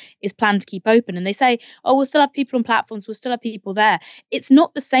Newcastle is planned to keep open. And they say, oh, we'll still have people on platforms, we'll still have people there. It's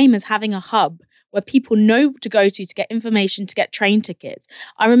not the same as having a hub where people know to go to get information, to get train tickets.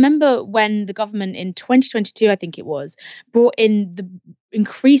 I remember when the government in 2022, I think it was, brought in the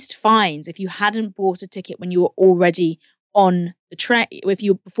increased fines if you hadn't bought a ticket when you were already on the train,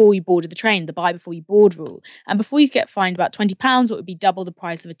 before you boarded the train, the buy before you board rule. And before you get fined about £20, what would be double the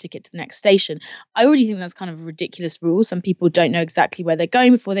price of a ticket to the next station. I already think that's kind of a ridiculous rule. Some people don't know exactly where they're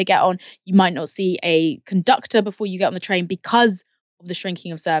going before they get on. You might not see a conductor before you get on the train because of the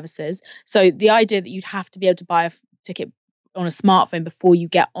shrinking of services. So the idea that you'd have to be able to buy a ticket on a smartphone before you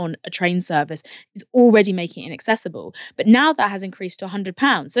get on a train service is already making it inaccessible. But now that has increased to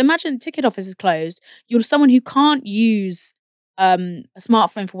 £100. So imagine the ticket office is closed. You're someone who can't use a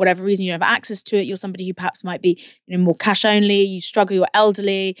smartphone for whatever reason. You don't have access to it. You're somebody who perhaps might be more cash only. You struggle. You're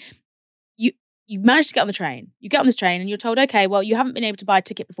elderly. You manage to get on the train. You get on this train and you're told, okay, well, you haven't been able to buy a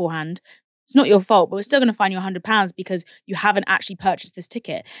ticket beforehand. It's not your fault, but we're still going to fine you £100 because you haven't actually purchased this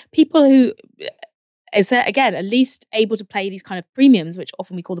ticket. People who, again, at least able to pay these kind of premiums, which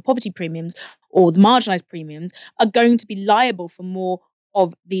often we call the poverty premiums or the marginalised premiums, are going to be liable for more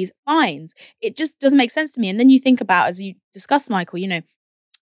of these fines. It just doesn't make sense to me. And then you think about, as you discussed, Michael,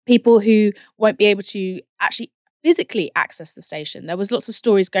 people who won't be able to actually physically access the station. There was lots of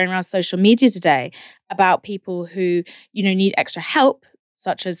stories going around social media today about people who, need extra help,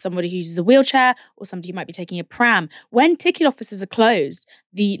 such as somebody who uses a wheelchair or somebody who might be taking a pram. When ticket offices are closed,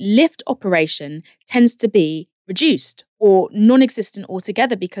 the lift operation tends to be reduced or non-existent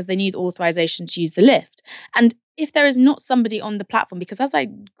altogether because they need authorization to use the lift. And if there is not somebody on the platform, because as I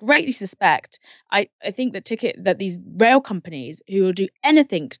greatly suspect, I think that these rail companies who will do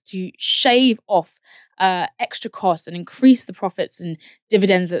anything to shave off extra costs and increase the profits and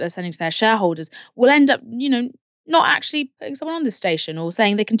dividends that they're sending to their shareholders will end up, not actually putting someone on the station or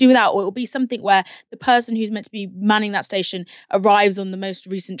saying they can do without, or it will be something where the person who's meant to be manning that station arrives on the most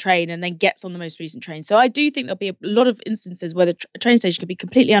recent train and then gets on the most recent train. So I do think there'll be a lot of instances where the train station could be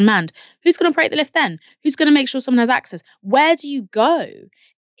completely unmanned. Who's going to operate the lift then? Who's going to make sure someone has access? Where do you go?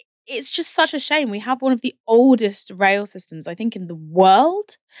 It's just such a shame. We have one of the oldest rail systems, I think, in the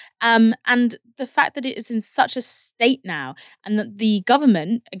world. And the fact that it is in such a state now, and that the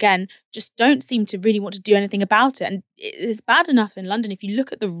government, again, just don't seem to really want to do anything about it. And it's bad enough in London. If you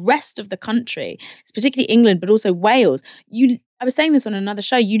look at the rest of the country, it's particularly England, but also Wales, I was saying this on another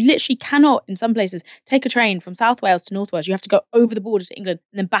show, you literally cannot, in some places, take a train from South Wales to North Wales. You have to go over the border to England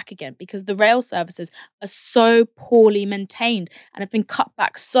and then back again because the rail services are so poorly maintained and have been cut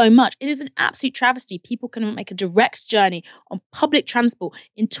back so much. It is an absolute travesty. People cannot make a direct journey on public transport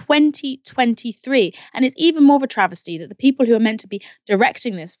in 2023. And it's even more of a travesty that the people who are meant to be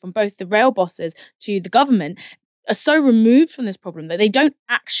directing this, from both the rail bosses to the government, are so removed from this problem that they don't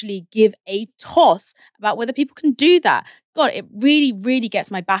actually give a toss about whether people can do that. God, it really, really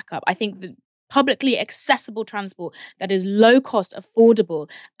gets my back up. I think that publicly accessible transport that is low cost, affordable,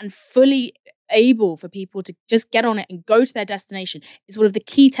 and fully able for people to just get on it and go to their destination is one of the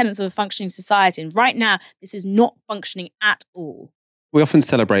key tenets of a functioning society. And right now, this is not functioning at all. We often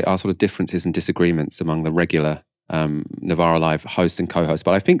celebrate our sort of differences and disagreements among the regular Novara Live hosts and co-hosts,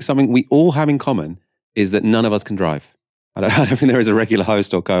 but I think something we all have in common is that none of us can drive. I don't think there is a regular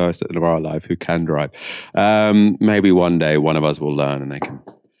host or co-host at the Novara Live who can drive. Maybe one day one of us will learn and they can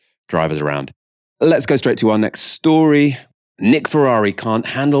drive us around. Let's go straight to our next story. Nick Ferrari can't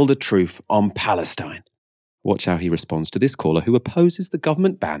handle the truth on Palestine. Watch how he responds to this caller who opposes the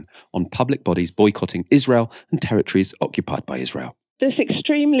government ban on public bodies boycotting Israel and territories occupied by Israel. This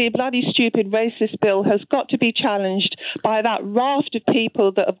extremely bloody stupid racist bill has got to be challenged by that raft of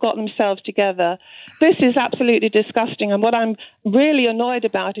people that have got themselves together. This is absolutely disgusting, and what I'm really annoyed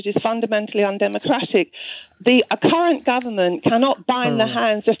about it is fundamentally undemocratic. The current government cannot bind the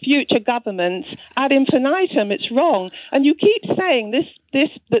hands of future governments ad infinitum. It's wrong. And you keep saying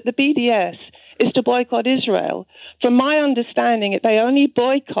that the BDS is to boycott Israel. From my understanding, they only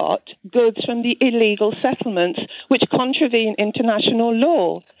boycott goods from the illegal settlements, which contravene international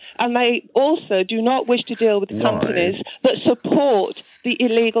law. And they also do not wish to deal with companies that support the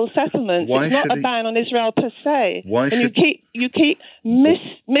illegal settlements. It's not a ban on Israel per se. You keep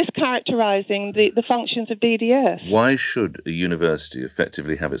mischaracterizing the functions of BDS. Why should a university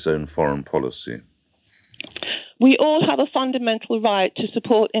effectively have its own foreign policy? We all have a fundamental right to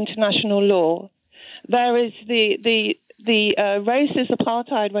support international law. There is the racist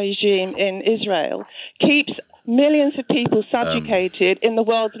apartheid regime in Israel keeps millions of people subjugated in the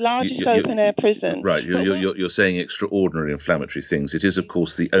world's largest open-air prison. Right, you're saying extraordinary inflammatory things. It is, of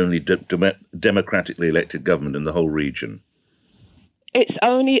course, the only democratically elected government in the whole region. It's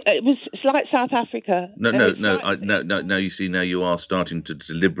like South Africa. No. You see, now you are starting to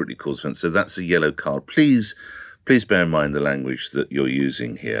deliberately cause offence. So that's a yellow card. Please bear in mind the language that you're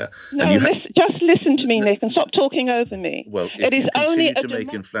using here. No, just listen to me, Nick, and stop talking over me. Well, if you continue to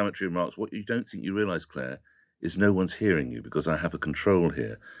make inflammatory remarks, what you don't think you realise, Claire, is no one's hearing you because I have a control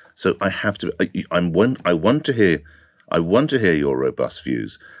here. So I have to. I want to hear your robust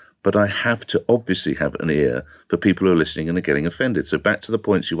views. But I have to obviously have an ear for people who are listening and are getting offended. So back to the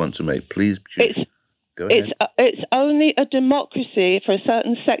points you want to make. Please, go ahead. It's only a democracy for a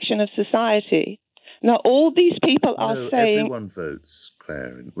certain section of society. Now, all these people are saying... everyone votes,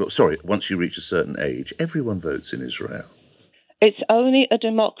 Claire. Once you reach a certain age, everyone votes in Israel. It's only a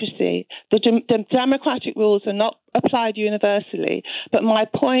democracy. The democratic rules are not applied universally. But my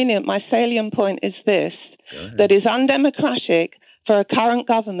salient point is this, that is undemocratic for a current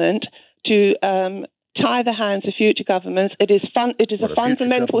government to tie the hands of future governments. It is a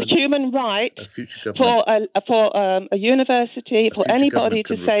fundamental human right for a university, for anybody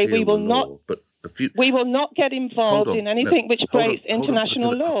to say we will not get involved in anything which breaks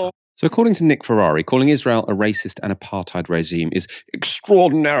international law. So according to Nick Ferrari, calling Israel a racist and apartheid regime is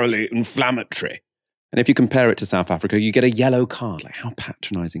extraordinarily inflammatory. And if you compare it to South Africa, you get a yellow card. Like, how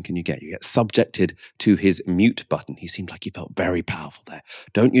patronising can you get? You get subjected to his mute button. He seemed like he felt very powerful there.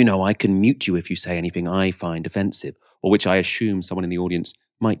 Don't you know I can mute you if you say anything I find offensive, or which I assume someone in the audience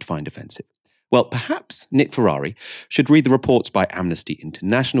might find offensive? Well, perhaps Nick Ferrari should read the reports by Amnesty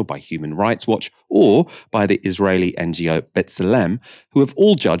International, by Human Rights Watch, or by the Israeli NGO B'Tselem, who have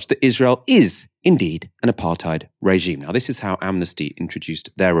all judged that Israel is indeed an apartheid regime. Now, this is how Amnesty introduced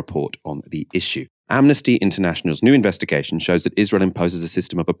their report on the issue. Amnesty International's new investigation shows that Israel imposes a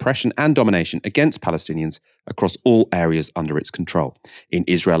system of oppression and domination against Palestinians across all areas under its control, in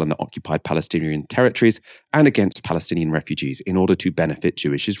Israel and the occupied Palestinian territories, and against Palestinian refugees in order to benefit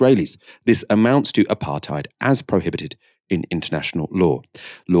Jewish Israelis. This amounts to apartheid as prohibited in international law.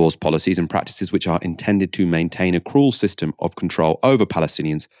 Laws, policies, and practices which are intended to maintain a cruel system of control over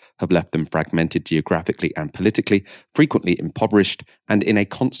Palestinians have left them fragmented geographically and politically, frequently impoverished, and in a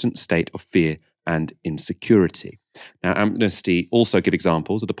constant state of fear and insecurity. Now, Amnesty also give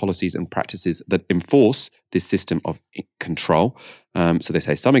examples of the policies and practices that enforce this system of control. So they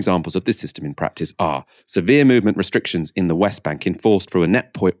say some examples of this system in practice are severe movement restrictions in the West Bank enforced through a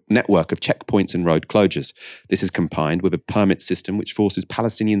network of checkpoints and road closures. This is combined with a permit system which forces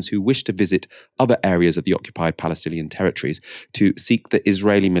Palestinians who wish to visit other areas of the occupied Palestinian territories to seek the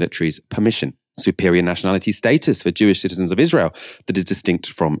Israeli military's permission. Superior nationality status for Jewish citizens of Israel that is distinct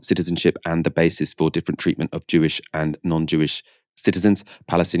from citizenship and the basis for different treatment of Jewish and non-Jewish citizens.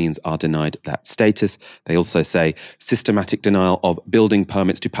 Palestinians are denied that status. They also say systematic denial of building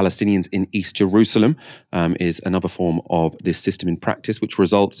permits to Palestinians in East Jerusalem is another form of this system in practice, which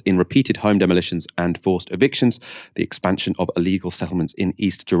results in repeated home demolitions and forced evictions. The expansion of illegal settlements in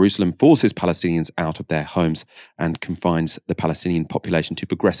East Jerusalem forces Palestinians out of their homes and confines the Palestinian population to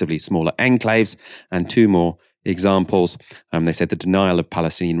progressively smaller enclaves. And two more examples. They said the denial of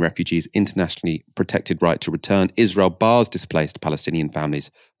Palestinian refugees' internationally protected right to return. Israel bars displaced Palestinian families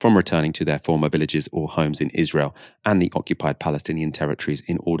from returning to their former villages or homes in Israel and the occupied Palestinian territories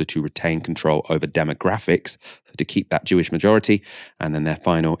in order to retain control over demographics, so to keep that Jewish majority. And then their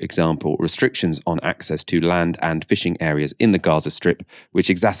final example, restrictions on access to land and fishing areas in the Gaza Strip, which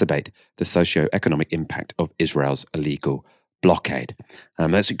exacerbate the socio-economic impact of Israel's illegal blockade.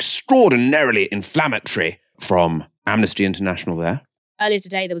 That's extraordinarily inflammatory from Amnesty International there. Earlier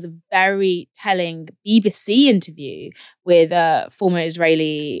today, there was a very telling BBC interview with a former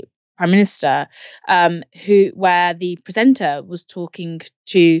Israeli prime minister, where the presenter was talking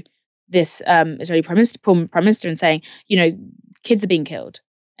to this Israeli prime minister and saying, kids are being killed.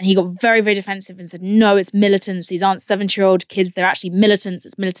 And he got very, very defensive and said, no, it's militants. These aren't 70-year-old kids. They're actually militants.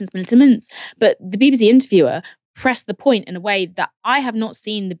 It's militants. But the BBC interviewer pressed the point in a way that I have not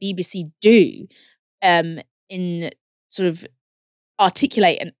seen the BBC do in sort of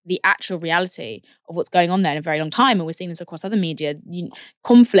articulate the actual reality of what's going on there in a very long time. And we're seeing this across other media.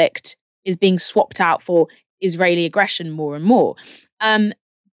 Conflict is being swapped out for Israeli aggression more and more.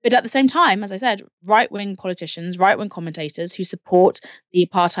 But at the same time, as I said, right-wing politicians, right-wing commentators who support the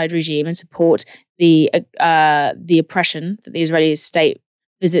apartheid regime and support the oppression that the Israeli state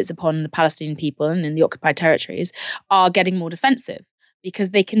visits upon the Palestinian people and in the occupied territories are getting more defensive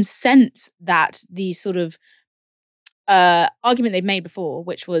because they can sense that the sort of argument they've made before,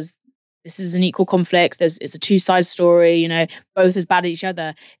 which was this is an equal conflict, it's a two-side story, both as bad as each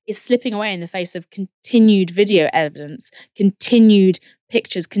other, is slipping away in the face of continued video evidence, continued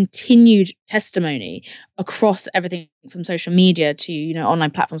pictures, continued testimony across everything from social media to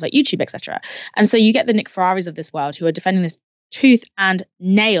online platforms like YouTube, etc. And so you get the Nick Ferraris of this world who are defending this tooth and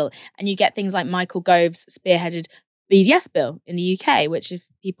nail, and you get things like Michael Gove's spearheaded BDS bill in the UK, which, if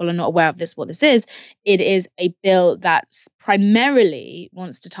people are not aware of what this is, it is a bill that primarily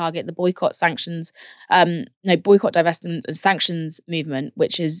wants to target the boycott, divestment and sanctions movement,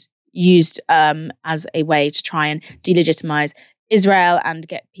 which is used as a way to try and delegitimize Israel and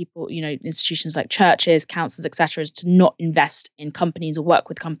get people, institutions like churches, councils, etc., to not invest in companies or work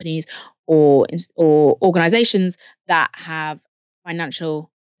with companies or organizations that have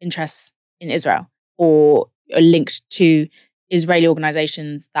financial interests in Israel or are linked to Israeli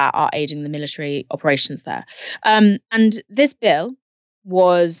organizations that are aiding the military operations there. And this bill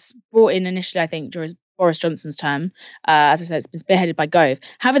was brought in initially, I think, during Boris Johnson's term. As I said, it's been spearheaded by Gove.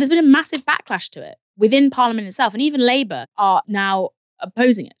 However, there's been a massive backlash to it within Parliament itself, and even Labour are now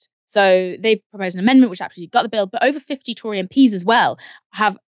opposing it. So they've proposed an amendment which actually got the bill, but over 50 Tory MPs as well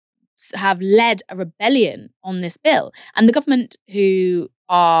have led a rebellion on this bill. And the government who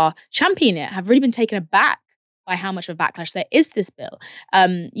are championing it have really been taken aback by how much of a backlash there is to this bill.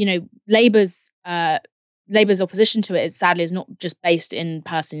 Labour's opposition to it is not just based in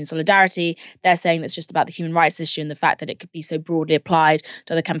Palestinian solidarity. They're saying that's just about the human rights issue and the fact that it could be so broadly applied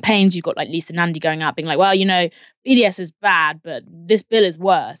to other campaigns. You've got like Lisa Nandy going out being like, well, BDS is bad, but this bill is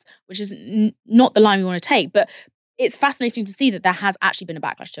worse, which is not the line we want to take. But it's fascinating to see that there has actually been a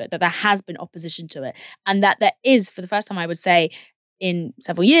backlash to it, that there has been opposition to it, and that there is, for the first time, I would say, in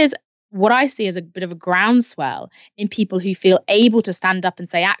several years, what I see as a bit of a groundswell in people who feel able to stand up and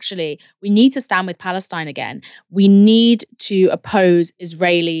say, actually, we need to stand with Palestine again. We need to oppose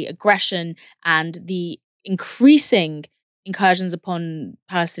Israeli aggression and the increasing incursions upon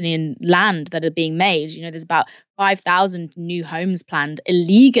Palestinian land that are being made. There's about 5,000 new homes planned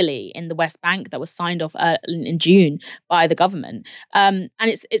illegally in the West Bank that was signed off in June by the government. And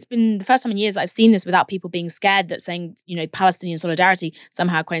it's been the first time in years that I've seen this without people being scared that saying, Palestinian solidarity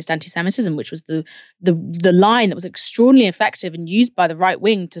somehow equates to anti-Semitism, which was the line that was extraordinarily effective and used by the right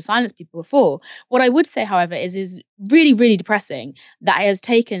wing to silence people before. What I would say, however, is really, really depressing that it has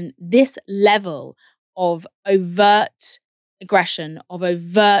taken this level of overt aggression, of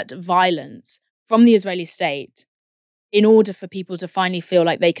overt violence from the Israeli state in order for people to finally feel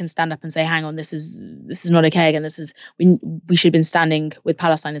like they can stand up and say, hang on, this is not okay again. We should have been standing with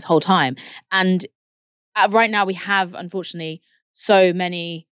Palestine this whole time. And right now we have, unfortunately, so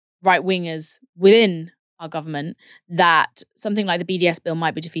many right-wingers within our government that something like the BDS bill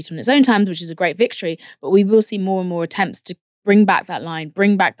might be defeated on its own terms, which is a great victory, but we will see more and more attempts to bring back that line,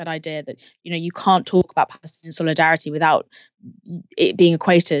 bring back that idea that, you can't talk about Palestinian solidarity without it being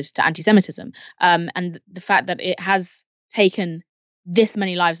equated to anti-Semitism. And the fact that it has taken this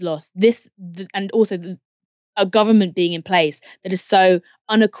many lives lost, and also a government being in place that is so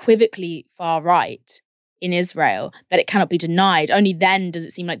unequivocally far right in Israel that it cannot be denied. Only then does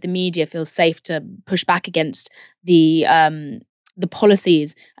it seem like the media feels safe to push back against the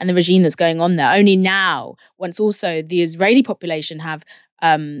policies and the regime that's going on there. Only now, once also the Israeli population have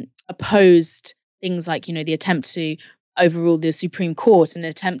opposed things like, the attempt to overrule the Supreme Court and an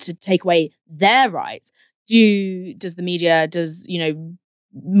attempt to take away their rights, does the media,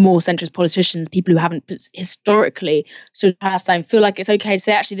 more centrist politicians, people who haven't historically stood Palestine, feel like it's okay to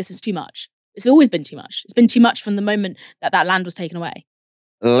say, actually, this is too much? It's always been too much. It's been too much from the moment that land was taken away.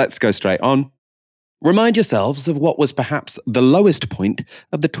 Let's go straight on. Remind yourselves of what was perhaps the lowest point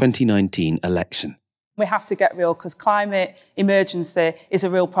of the 2019 election. We have to get real because climate emergency is a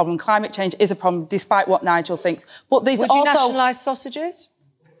real problem. Climate change is a problem, despite what Nigel thinks. But there's Would you nationalise sausages?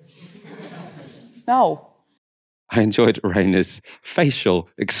 No. I enjoyed Raina's facial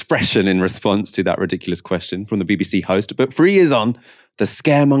expression in response to that ridiculous question from the BBC host. But 3 years on, the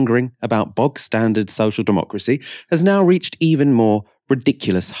scaremongering about bog-standard social democracy has now reached even more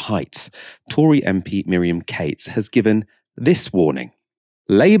ridiculous heights. Tory MP Miriam Cates has given this warning.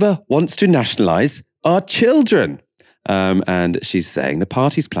 Labour wants to nationalise our children. And she's saying the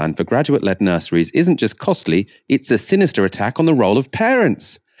party's plan for graduate-led nurseries isn't just costly, it's a sinister attack on the role of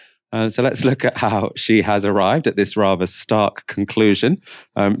parents. So let's look at how she has arrived at this rather stark conclusion.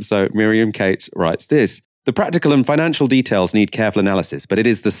 So Miriam Cates writes this. The practical and financial details need careful analysis, but it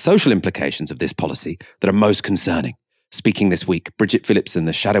is the social implications of this policy that are most concerning. Speaking this week, Bridget Phillipson,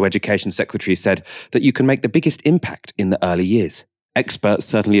 the Shadow Education Secretary, said that you can make the biggest impact in the early years. Experts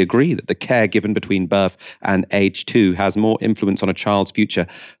certainly agree that the care given between birth and age 2 has more influence on a child's future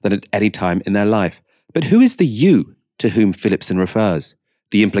than at any time in their life. But who is the you to whom Phillipson refers?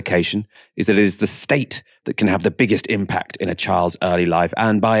 The implication is that it is the state that can have the biggest impact in a child's early life,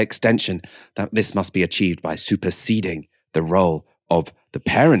 and by extension, that this must be achieved by superseding the role of the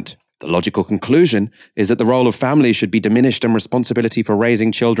parent. The logical conclusion is that the role of family should be diminished and responsibility for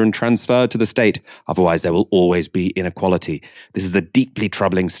raising children transferred to the state. Otherwise, there will always be inequality. This is a deeply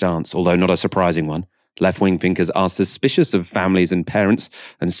troubling stance, although not a surprising one. Left-wing thinkers are suspicious of families and parents,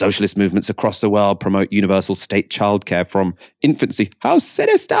 and socialist movements across the world promote universal state childcare from infancy. How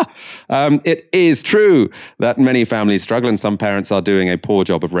sinister! It is true that many families struggle and some parents are doing a poor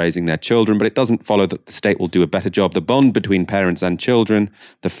job of raising their children, but it doesn't follow that the state will do a better job. The bond between parents and children,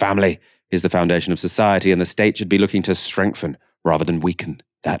 the family, is the foundation of society, and the state should be looking to strengthen rather than weaken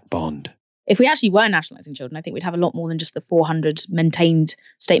that bond. If we actually were nationalising children, I think we'd have a lot more than just the 400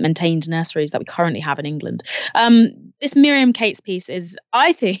 state-maintained nurseries that we currently have in England. This Miriam Cates piece is,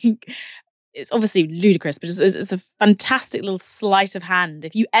 I think, it's obviously ludicrous, but it's a fantastic little sleight of hand.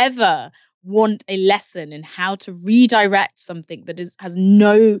 If you ever want a lesson in how to redirect something that has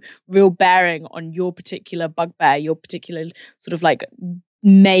no real bearing on your particular bugbear, your particular sort of like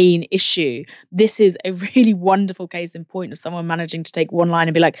main issue, this is a really wonderful case in point of someone managing to take one line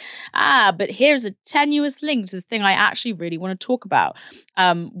and be like, but here's a tenuous link to the thing I actually really want to talk about,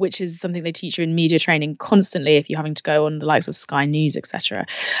 which is something they teach you in media training constantly if you're having to go on the likes of Sky News, etc.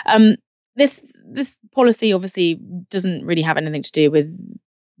 This policy obviously doesn't really have anything to do with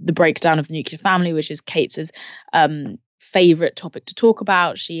the breakdown of the nuclear family, which is Cates's favourite topic to talk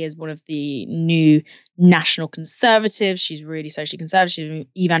about. She is one of the new national conservatives. She's really socially conservative. She's an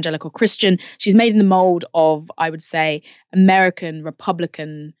evangelical Christian. She's made in the mould of, I would say, American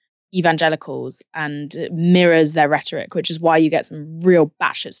Republican evangelicals and mirrors their rhetoric, which is why you get some real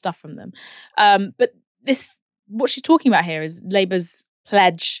batshit stuff from them. But what she's talking about here is Labour's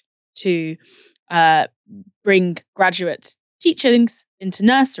pledge to bring graduate teachings into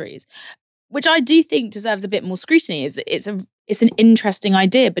nurseries, which I do think deserves a bit more scrutiny. It's an interesting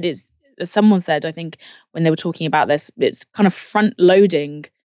idea, but it's, as someone said, I think when they were talking about this, it's kind of front loading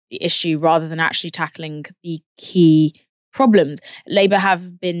the issue rather than actually tackling the key problems. Labour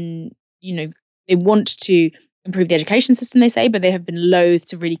have been, they want to improve the education system, they say, but they have been loath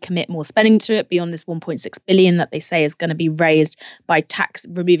to really commit more spending to it beyond this 1.6 billion that they say is going to be raised by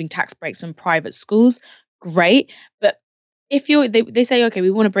removing tax breaks from private schools. Great, but if they say, okay,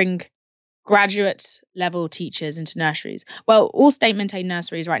 we want to bring graduate level teachers into nurseries. Well, all state maintained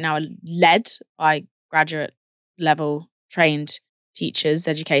nurseries right now are led by graduate level trained teachers,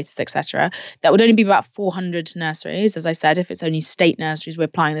 educators, etc. That would only be about 400 nurseries. As I said, if it's only state nurseries we're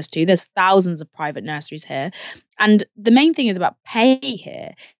applying this to, there's thousands of private nurseries here. And the main thing is about pay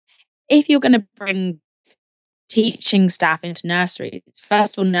here. If you're going to bring teaching staff into nurseries,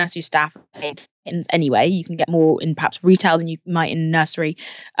 first of all, nursery staff are paid pittance anyway. You can get more in perhaps retail than you might in nursery,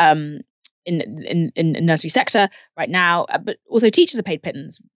 in nursery sector right now. But also teachers are paid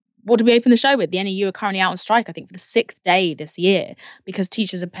pittance. What did we open the show with? The NEU are currently out on strike, I think, for the 6th day this year because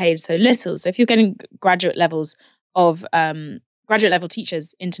teachers are paid so little. So if you're getting graduate level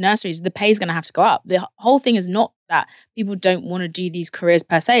teachers into nurseries, the pay is going to have to go up. The whole thing is not that people don't want to do these careers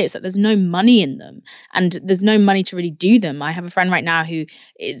per se. It's that there's no money in them and there's no money to really do them. I have a friend right now who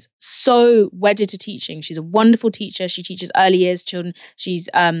is so wedded to teaching. She's a wonderful teacher. She teaches early years children. She's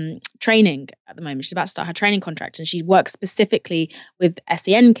training at the moment. She's about to start her training contract and she works specifically with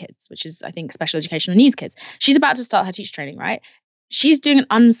SEN kids, which is, I think, special educational needs kids. She's about to start her teacher training, right? She's doing an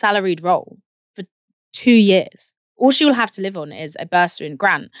unsalaried role for 2 years. All she will have to live on is a bursary and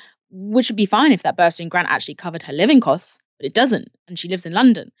grant, which would be fine if that bursary and grant actually covered her living costs, but it doesn't, and she lives in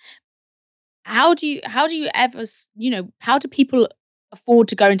London. How do people afford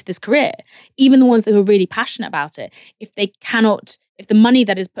to go into this career, even the ones who are really passionate about it, if the money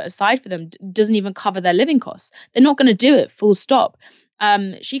that is put aside for them doesn't even cover their living costs? They're not going to do it, full stop.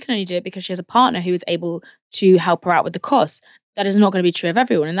 She can only do it because she has a partner who is able to help her out with the costs. That is not going to be true of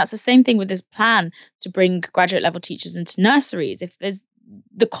everyone. And that's the same thing with this plan to bring graduate level teachers into nurseries. If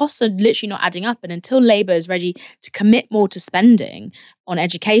the costs are literally not adding up, and until Labour is ready to commit more to spending on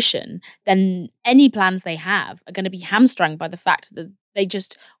education, then any plans they have are going to be hamstrung by the fact that they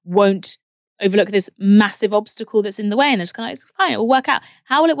just won't overlook this massive obstacle that's in the way. And it's kind of like, it's fine, it will work out.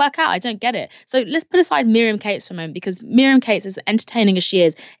 How will it work out? I don't get it. So let's put aside Miriam Cates for a moment, because Miriam Cates, as entertaining as she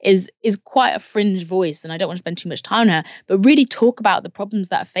is quite a fringe voice, and I don't want to spend too much time on her, but really talk about the problems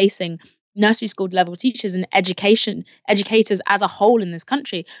that are facing nursery school level teachers and educators as a whole in this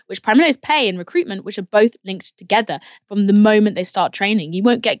country, which primarily is pay and recruitment, which are both linked together from the moment they start training. You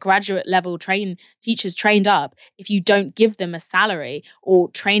won't get graduate level teachers trained up if you don't give them a salary or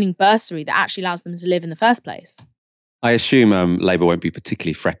training bursary that actually allows them to live in the first place. I assume Labour won't be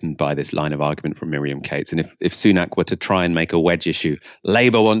particularly threatened by this line of argument from Miriam Cates. And if Sunak were to try and make a wedge issue,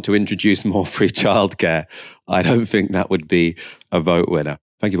 Labour want to introduce more free childcare, I don't think that would be a vote winner.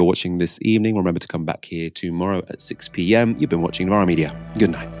 Thank you for watching this evening. Remember to come back here tomorrow at 6 p.m. You've been watching Novara Media. Good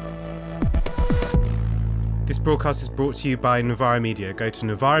night. This broadcast is brought to you by Novara Media. Go to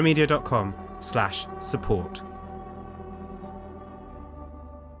novaramedia.com/support.